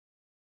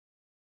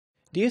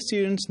Dear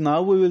students,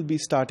 now we will be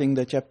starting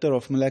the chapter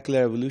of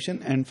molecular evolution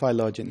and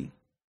phylogeny.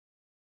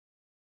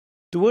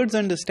 Towards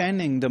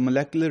understanding the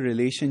molecular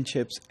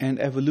relationships and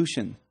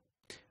evolution,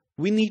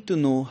 we need to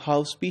know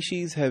how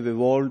species have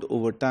evolved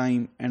over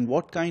time and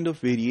what kind of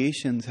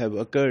variations have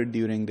occurred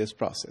during this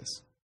process.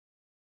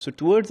 So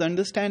towards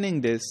understanding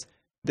this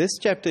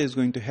chapter is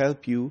going to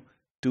help you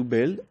to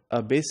build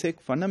a basic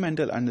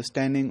fundamental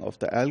understanding of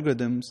the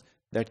algorithms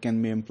that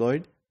can be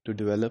employed to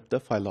develop the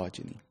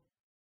phylogeny.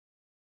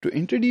 To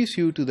introduce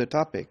you to the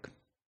topic,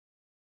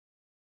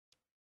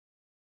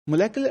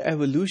 molecular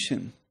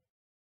evolution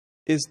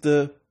is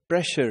the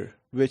pressure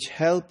which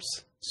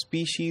helps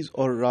species,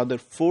 or rather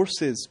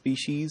forces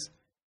species,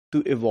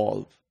 to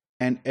evolve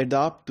and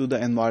adapt to the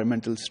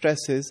environmental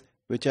stresses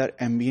which are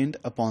ambient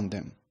upon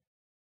them.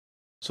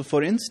 So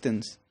for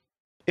instance,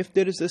 if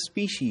there is a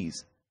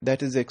species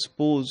that is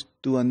exposed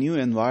to a new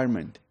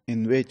environment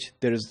in which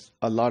there is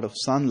a lot of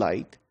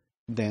sunlight,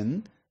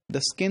 then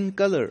the skin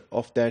color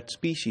of that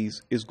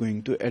species is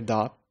going to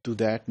adapt to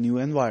that new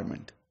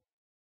environment.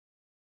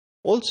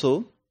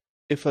 Also,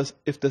 if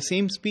the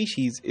same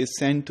species is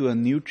sent to a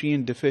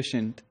nutrient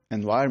deficient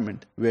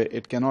environment where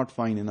it cannot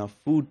find enough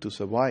food to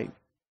survive,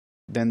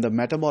 then the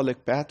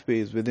metabolic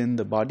pathways within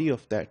the body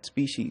of that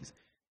species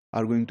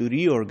are going to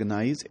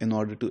reorganize in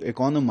order to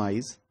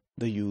economize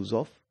the use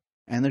of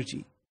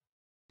energy.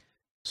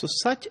 So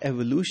such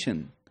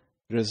evolution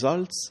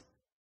results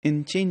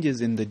in changes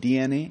in the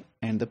DNA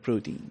and the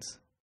proteins.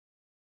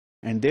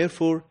 And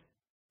therefore,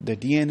 the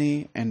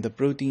DNA and the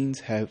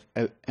proteins have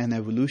an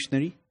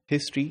evolutionary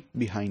history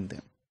behind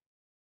them.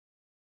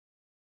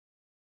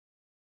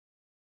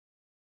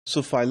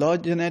 So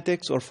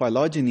phylogenetics or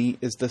phylogeny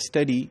is the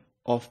study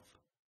of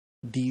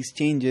these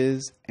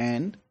changes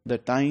and the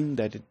time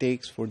that it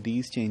takes for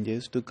these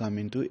changes to come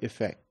into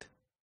effect.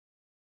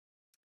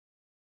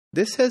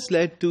 This has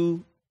led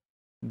to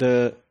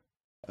the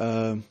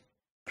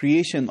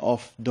creation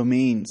of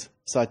domains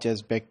such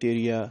as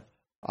bacteria,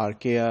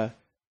 archaea,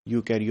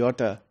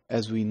 eukaryota,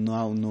 as we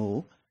now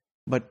know.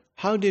 But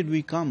how did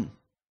we come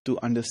to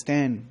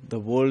understand the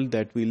world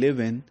that we live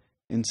in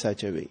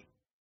such a way?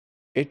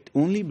 It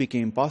only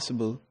became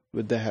possible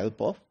with the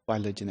help of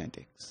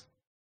phylogenetics.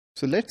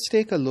 So let's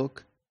take a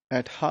look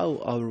at how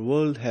our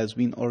world has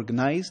been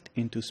organized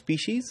into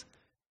species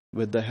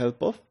with the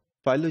help of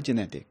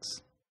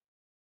phylogenetics.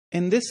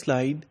 In this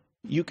slide,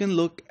 you can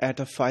look at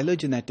a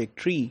phylogenetic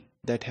tree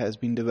that has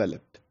been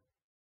developed.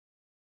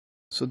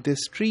 So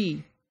this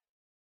tree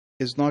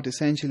is not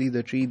essentially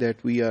the tree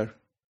that we are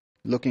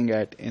looking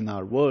at in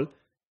our world.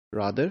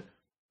 Rather,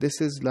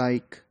 this is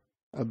like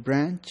a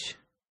branch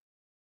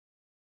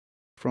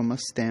from a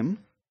stem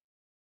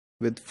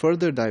with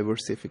further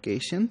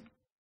diversification,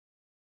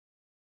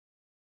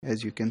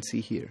 as you can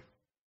see here.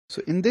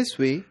 So in this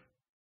way,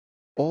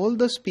 all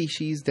the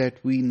species that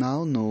we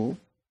now know,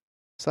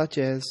 such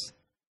as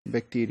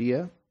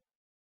bacteria,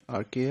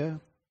 archaea,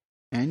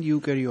 and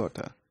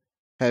eukaryota,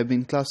 have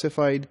been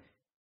classified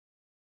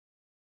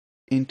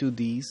into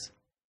these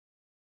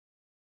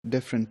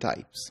different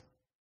types.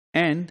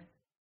 And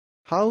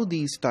how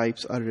these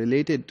types are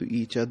related to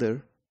each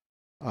other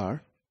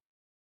are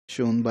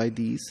shown by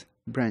these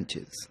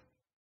branches.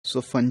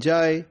 So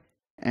fungi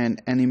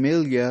and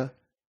animalia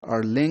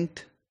are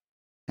linked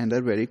and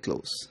are very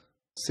close.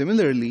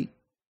 Similarly,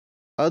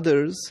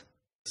 others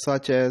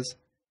such as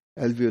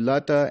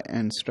alveolata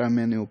and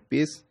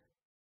Stramoniopes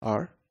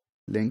are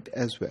linked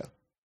as well.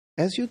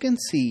 As you can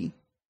see,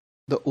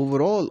 the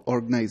overall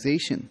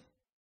organization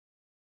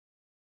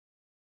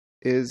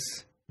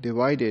is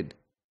divided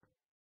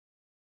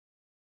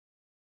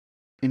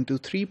into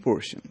three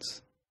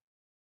portions,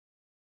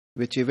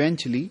 which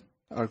eventually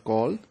are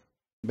called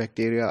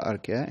bacteria,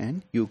 archaea,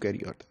 and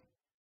eukaryota.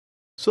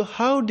 So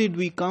how did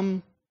we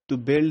come to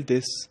build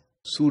this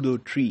pseudo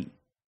tree?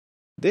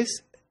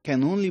 This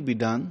can only be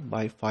done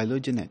by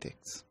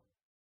phylogenetics.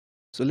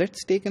 So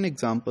let's take an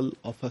example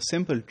of a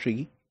simple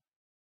tree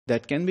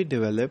that can be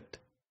developed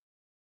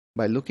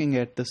by looking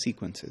at the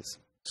sequences.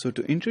 So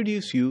to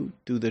introduce you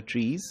to the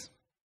trees,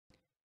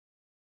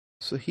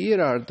 so here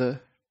are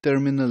the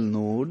terminal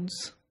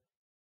nodes.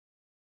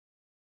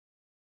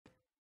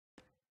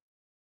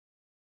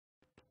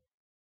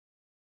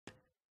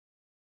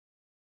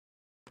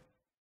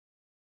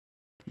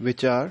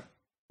 Which are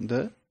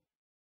the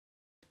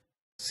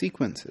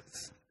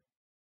sequences.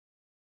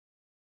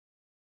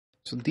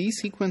 So these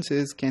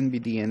sequences can be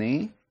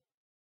DNA,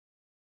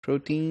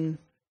 protein,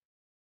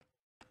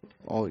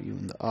 or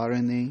even the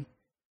RNA,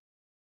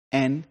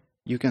 and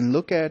you can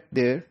look at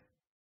their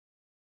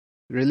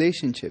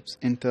relationships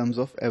in terms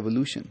of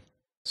evolution.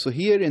 So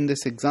here in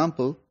this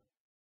example,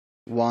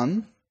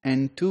 1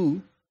 and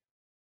 2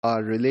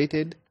 are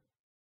related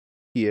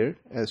here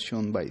as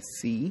shown by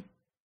C.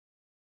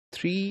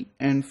 3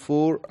 and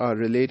 4 are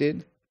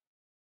related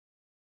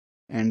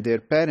and their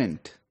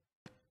parent.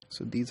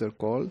 So these are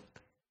called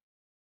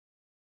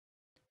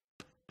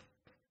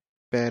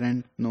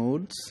parent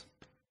nodes.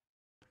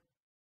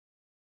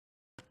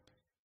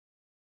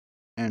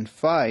 And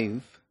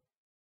 5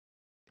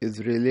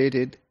 is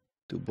related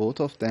to both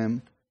of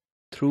them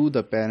through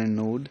the parent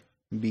node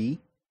B,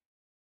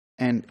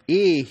 and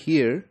A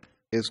here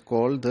is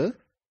called the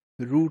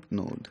root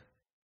node.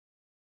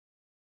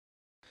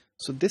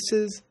 So this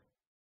is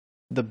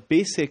the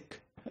basic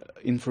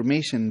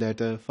information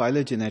that a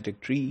phylogenetic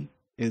tree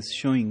is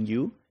showing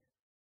you,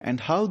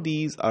 and how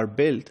these are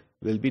built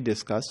will be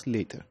discussed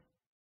later.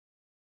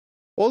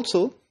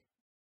 Also,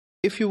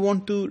 if you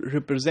want to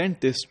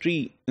represent this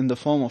tree in the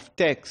form of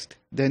text,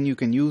 then you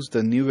can use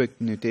the Newick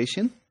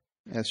notation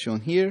as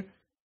shown here.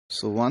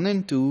 So 1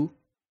 and 2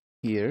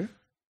 here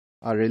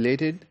are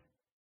related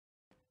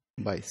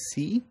by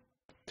C,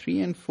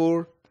 3 and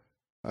 4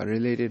 are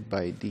related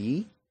by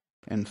D,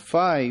 and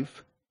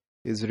 5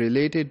 is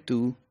related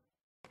to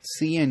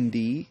C and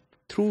D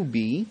through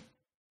B,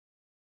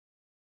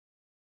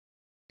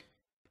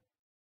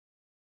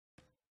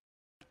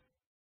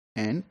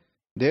 and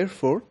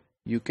therefore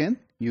you can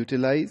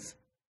utilize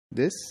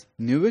this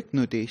Newick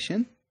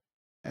notation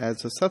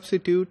as a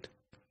substitute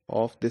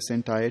of this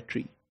entire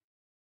tree.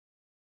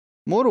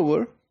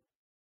 Moreover,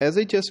 as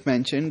I just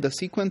mentioned, the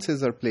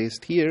sequences are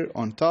placed here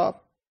on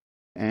top,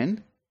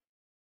 and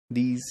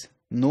these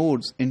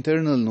nodes,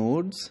 internal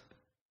nodes,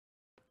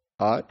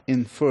 are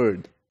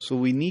inferred. So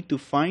we need to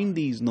find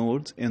these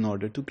nodes in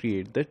order to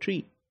create the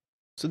tree.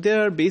 So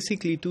there are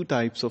basically two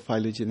types of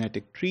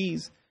phylogenetic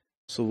trees.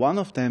 So one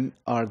of them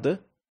are the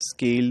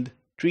scaled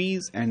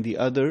trees and the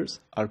others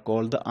are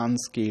called the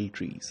unscaled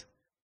trees.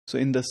 So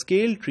in the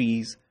scaled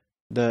trees,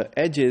 the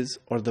edges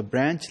or the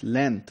branch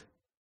length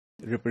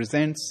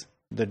represents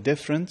the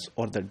difference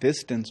or the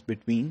distance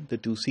between the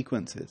two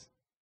sequences,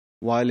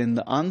 while in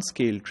the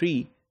unscaled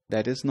tree,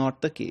 that is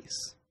not the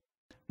case.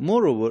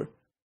 Moreover,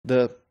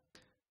 the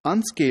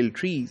unscaled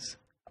trees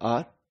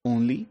are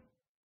only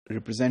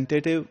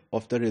representative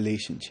of the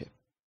relationship.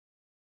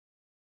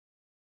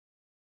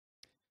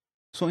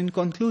 So in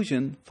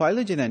conclusion,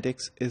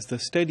 phylogenetics is the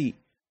study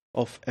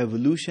of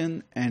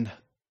evolution and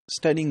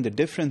studying the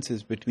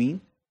differences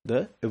between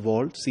the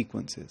evolved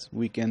sequences.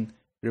 We can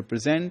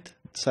represent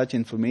such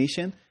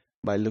information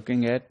by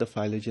looking at the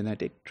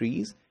phylogenetic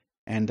trees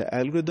and the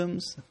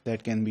algorithms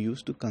that can be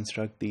used to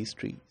construct these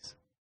trees.